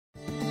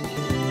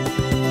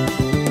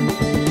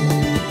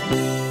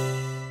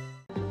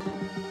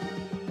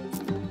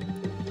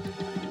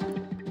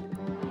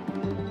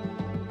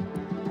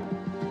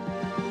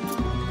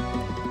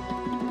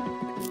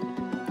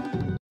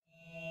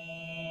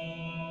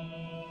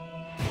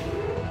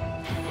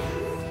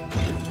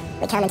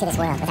We come into this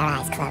world with our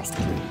eyes closed,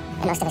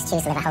 and most of us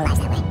choose to live our whole lives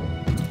that way.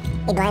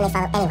 We blindly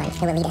follow anyone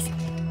who will lead us,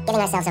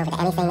 giving ourselves over to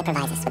anything that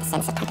provides us with a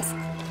sense of purpose.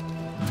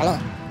 For me,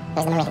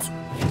 there's the Marines.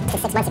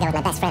 Since 6 months ago with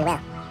my best friend, Will.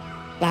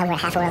 Now we were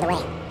half a world away,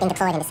 being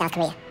deployed into South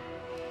Korea.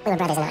 We were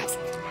brothers in arms.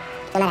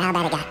 No matter how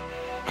bad it got,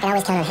 I could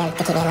always count on him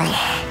to keep me in line.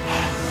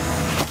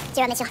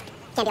 Cheer up, Mitchell.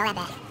 Can't be all that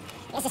bad.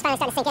 This is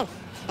finally starting to sink in.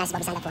 That's what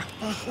we signed up for.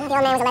 Well, the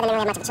old man was 11 and didn't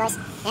really have much of a choice.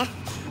 Yeah?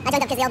 I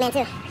joined up because the old man,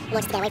 too. More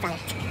just to get away from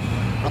him.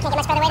 We can't get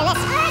much further away than this.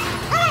 All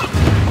right!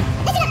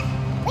 Listen up!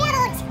 We have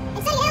orders.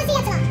 And so you LZ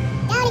Epsilon.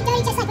 Down and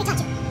dirty just like we taught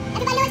you.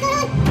 Everybody know what's going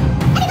on?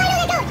 Everybody know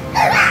they're going!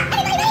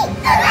 Everybody ready?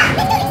 Let's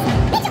do this!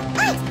 Mitchell,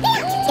 eyes, get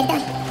out! Let's get it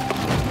done.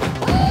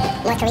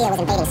 North Korea was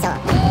invading Seoul.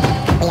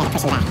 We had to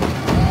push them back.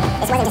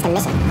 This wasn't just a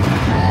mission.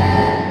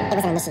 It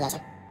was an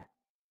initiation.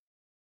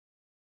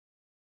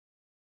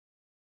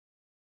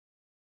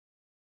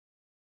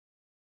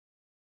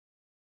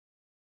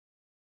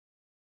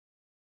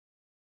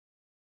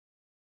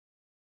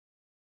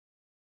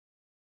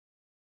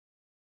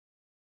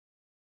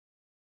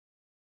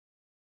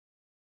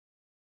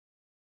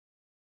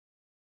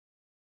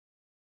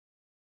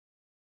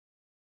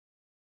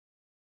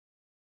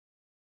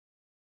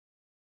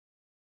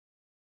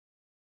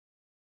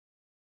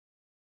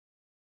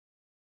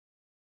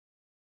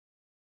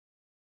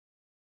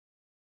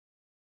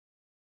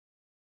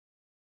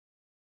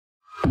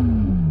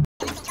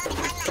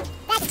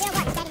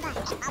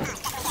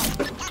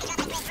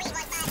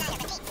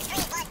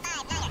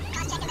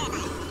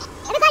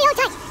 Everybody hold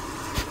tight.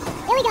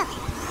 Here we go.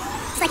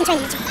 Just like in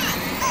training, Mitchell.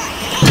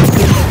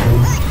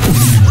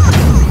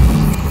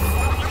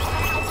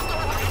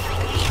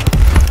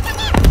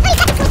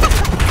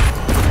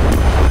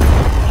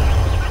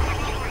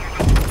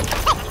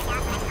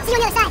 See you on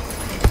the other side.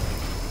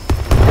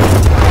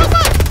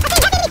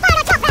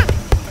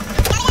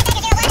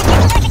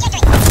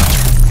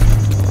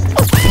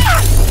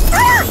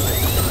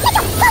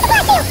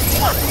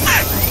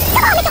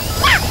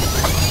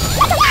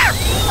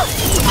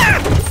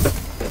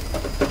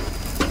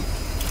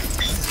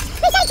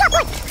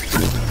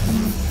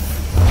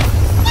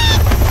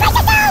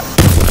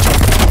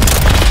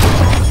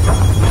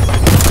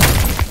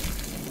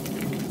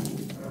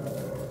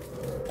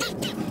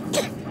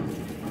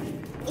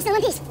 You're still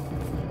in one piece.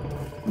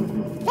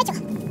 Rachel,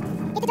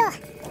 get the door.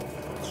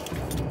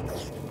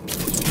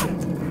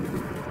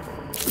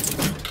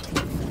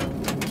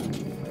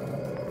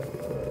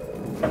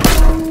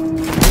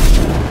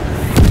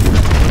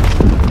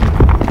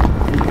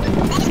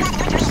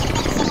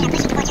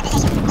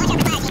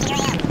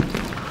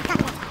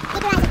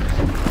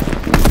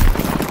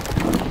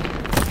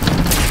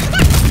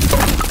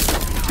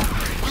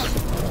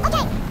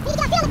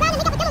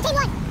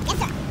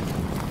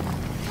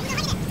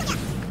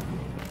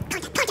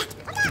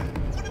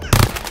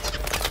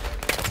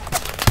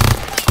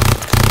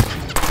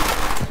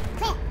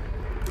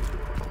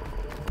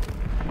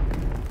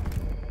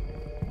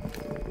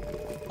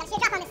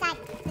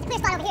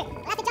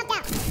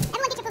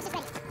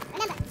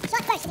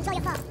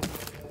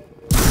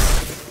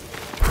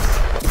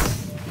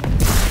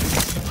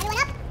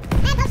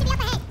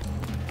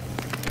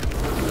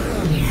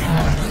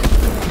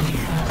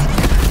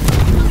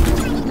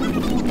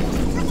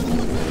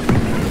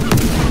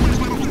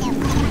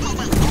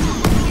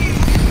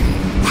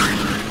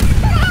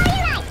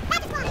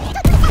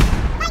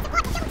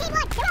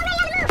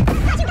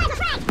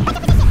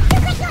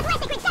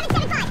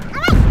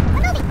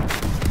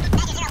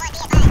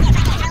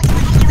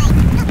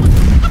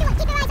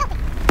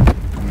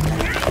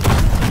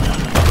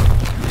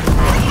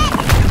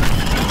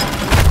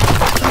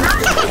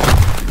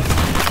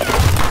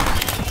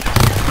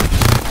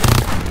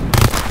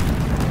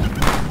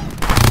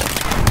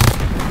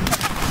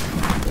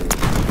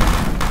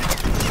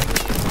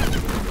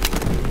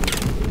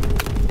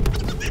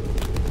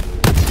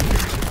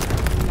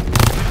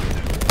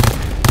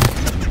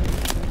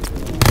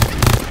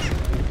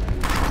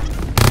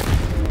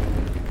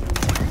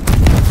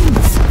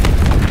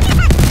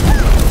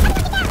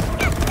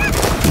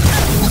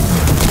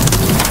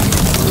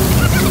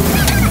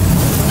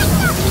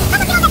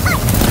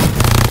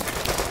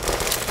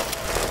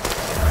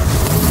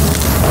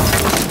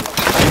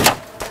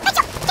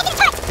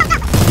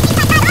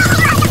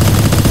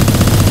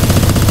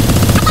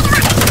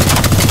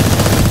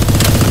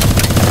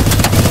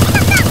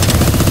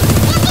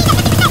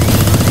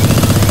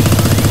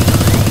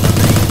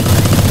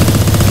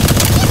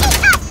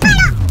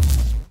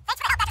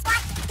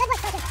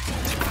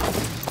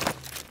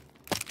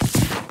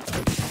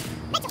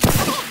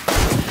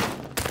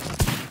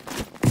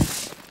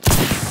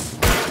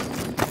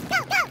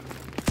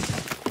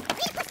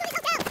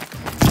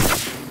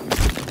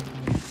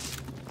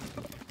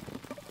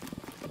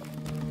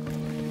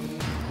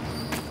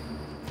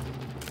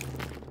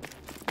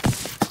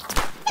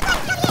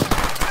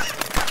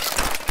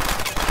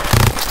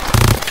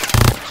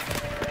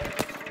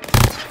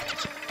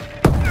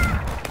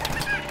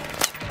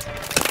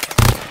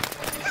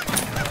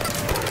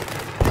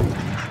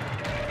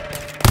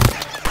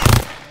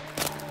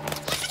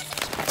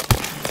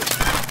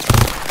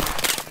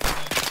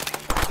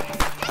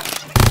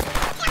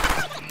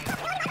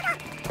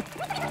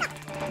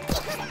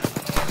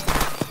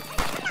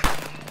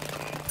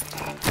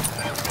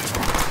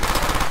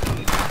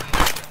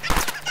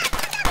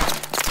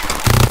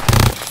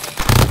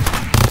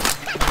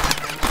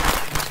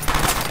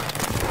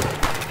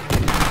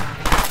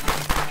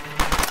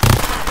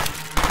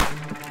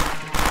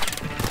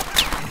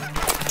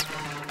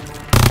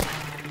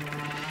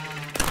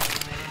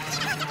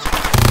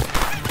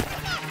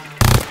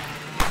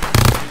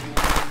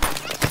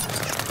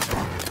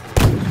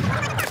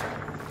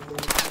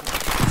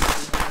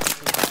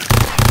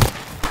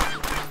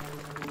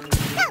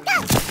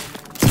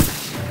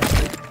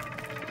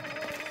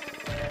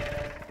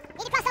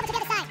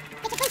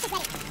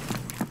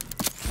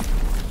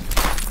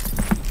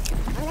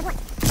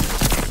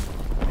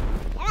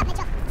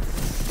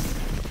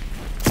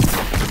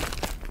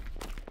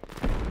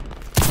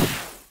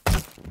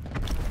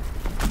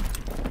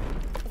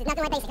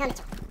 Nothing like basic, huh,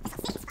 Mitchell? That's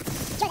all serious.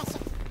 Enjoy that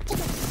shit. Keep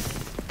moving.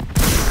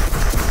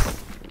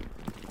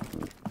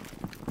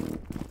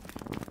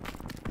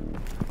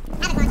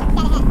 Havoc launcher,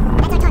 dead ahead.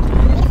 That's our target. We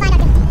need to find our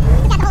difficulty.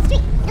 Look out the whole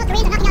street. North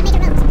Koreans are knocking out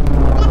major roads. We're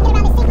gonna have to get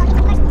around this sinkhole into the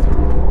commercial district.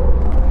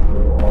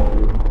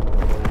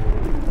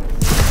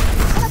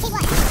 Kilo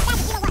T1. Back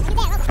to Kilo 1. Are you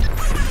there? Over.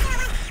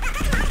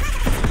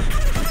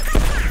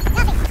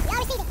 Nothing. We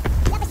are receiving.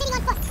 We are proceeding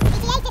on foot.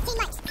 ETA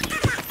 15 miles.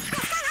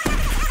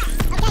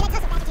 Okay, let's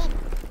hustle, Package team.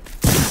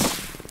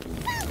 Stay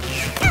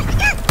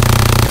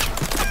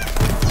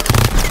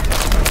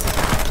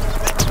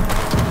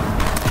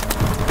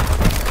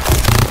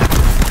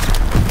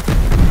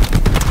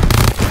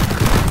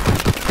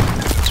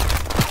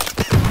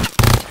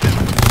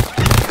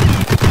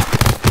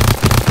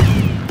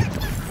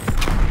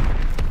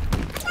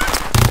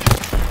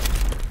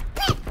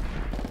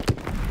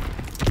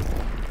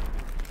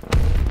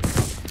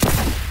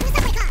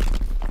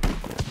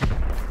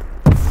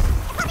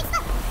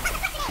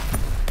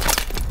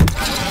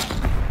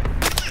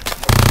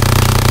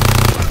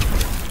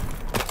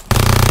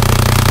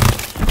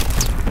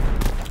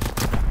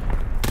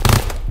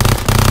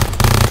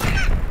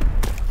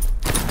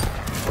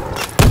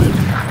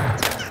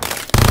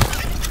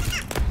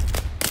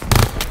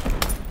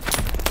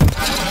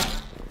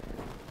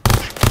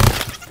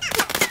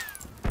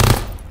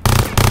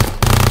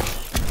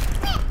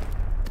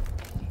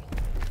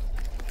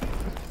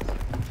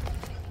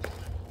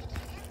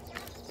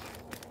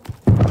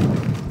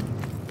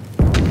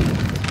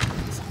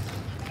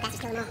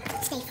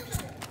focused.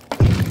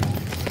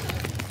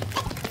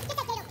 Get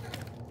that gate open.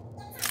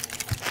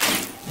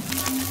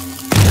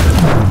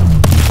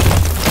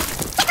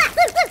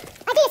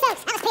 ID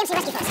yourselves. Alice PMC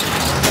Rescue Force.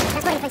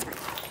 Transporting the principal.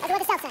 I'll go to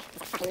the south side.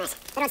 It's a fucking mess.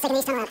 The road's taking the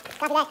east tunnel out.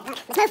 Copy that.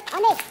 Let's move.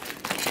 On me.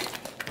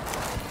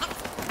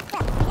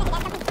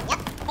 Yep.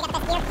 They got the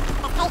best gear,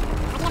 the best pay.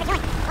 I can never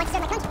join. Want to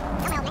serve my country?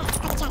 I'm my old man.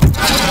 Cut the chance.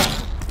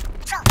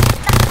 Troll.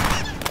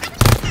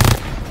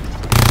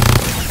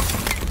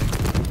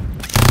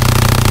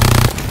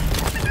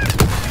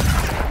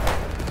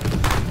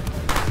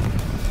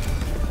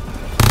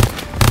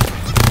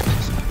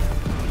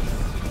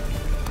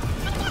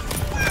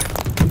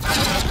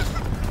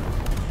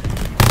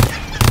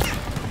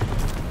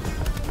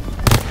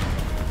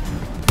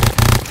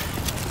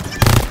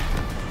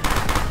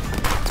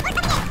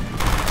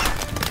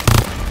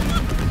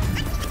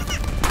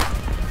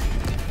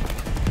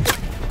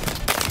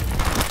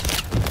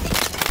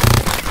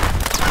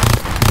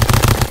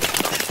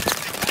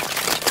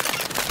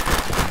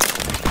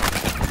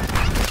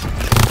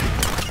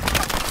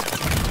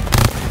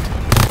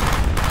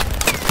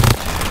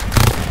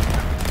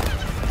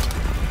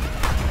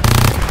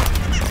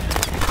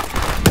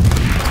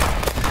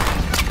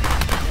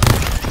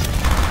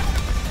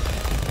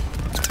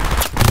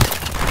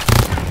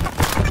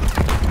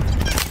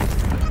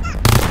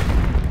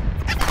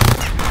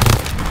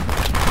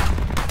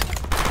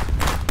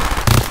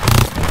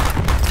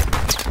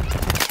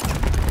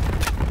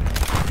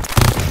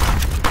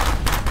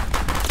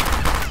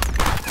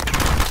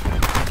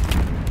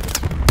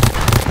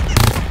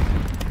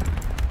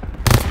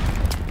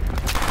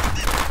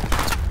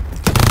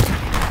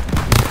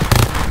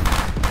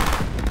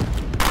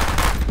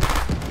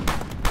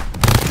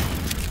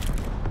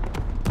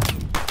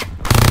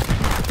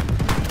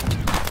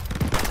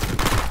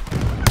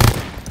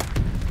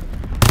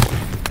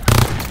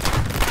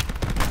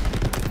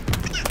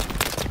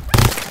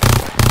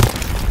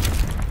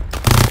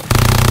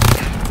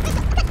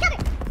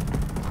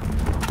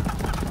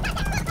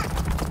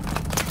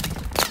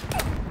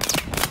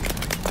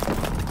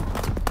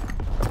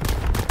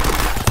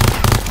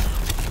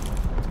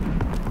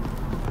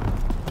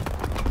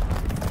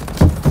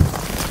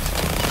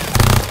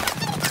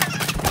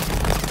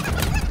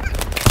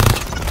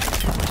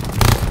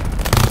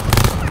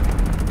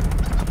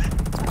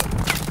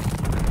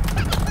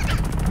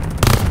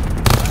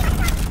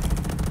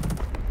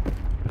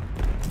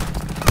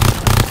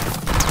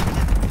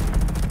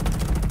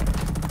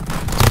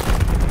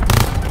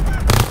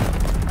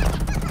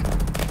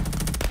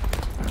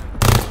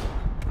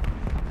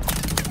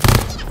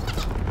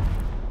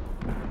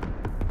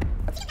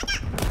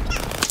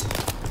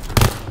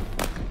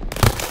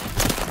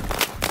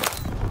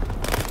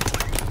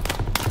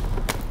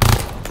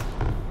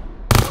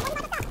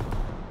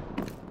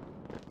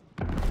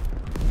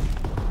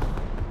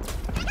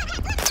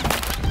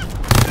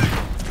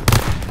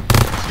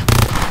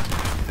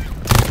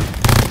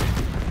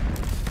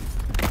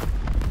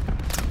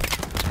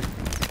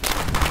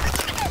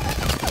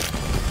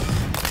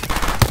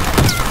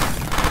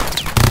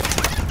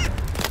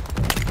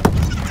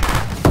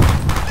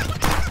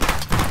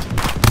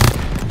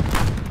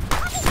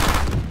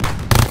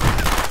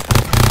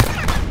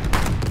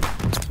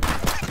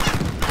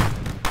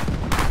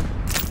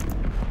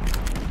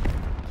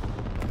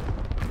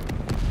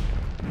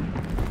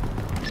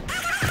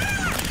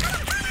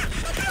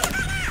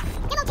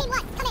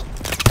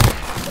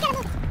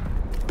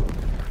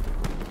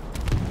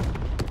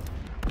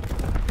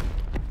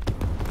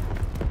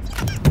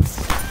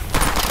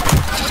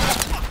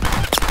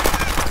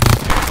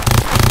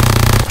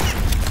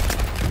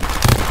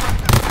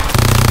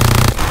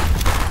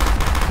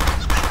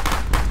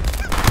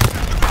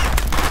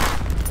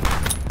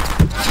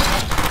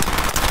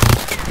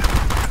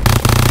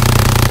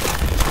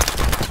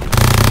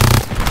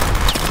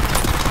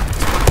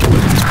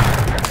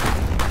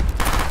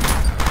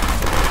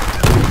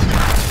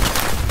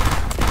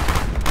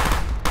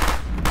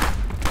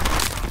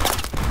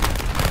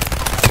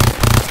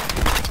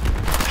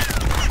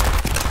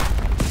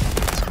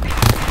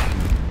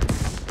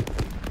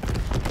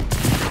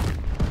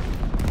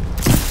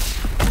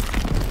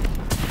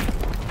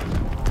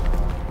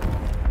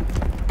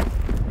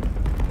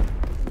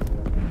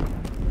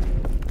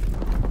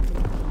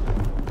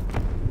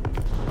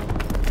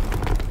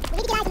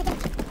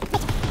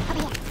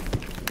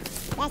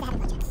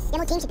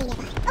 Demo team should be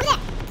nearby. Over there!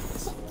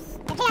 Shit.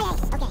 They're KIA.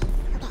 Okay.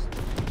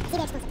 I see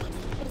their explosive packs.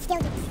 We can still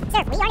do this.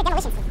 Sir, we are a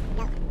demolition team.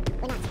 No,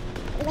 we're not.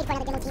 We wait for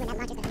another demo team and that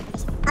launches them in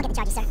position. I'll get the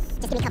charges, sir.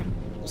 Just give me cover.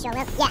 You sure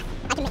will? Yeah,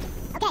 I can make it.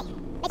 Okay,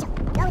 Mitchell,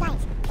 go with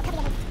irons. We'll cover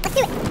your move. Let's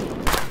do it!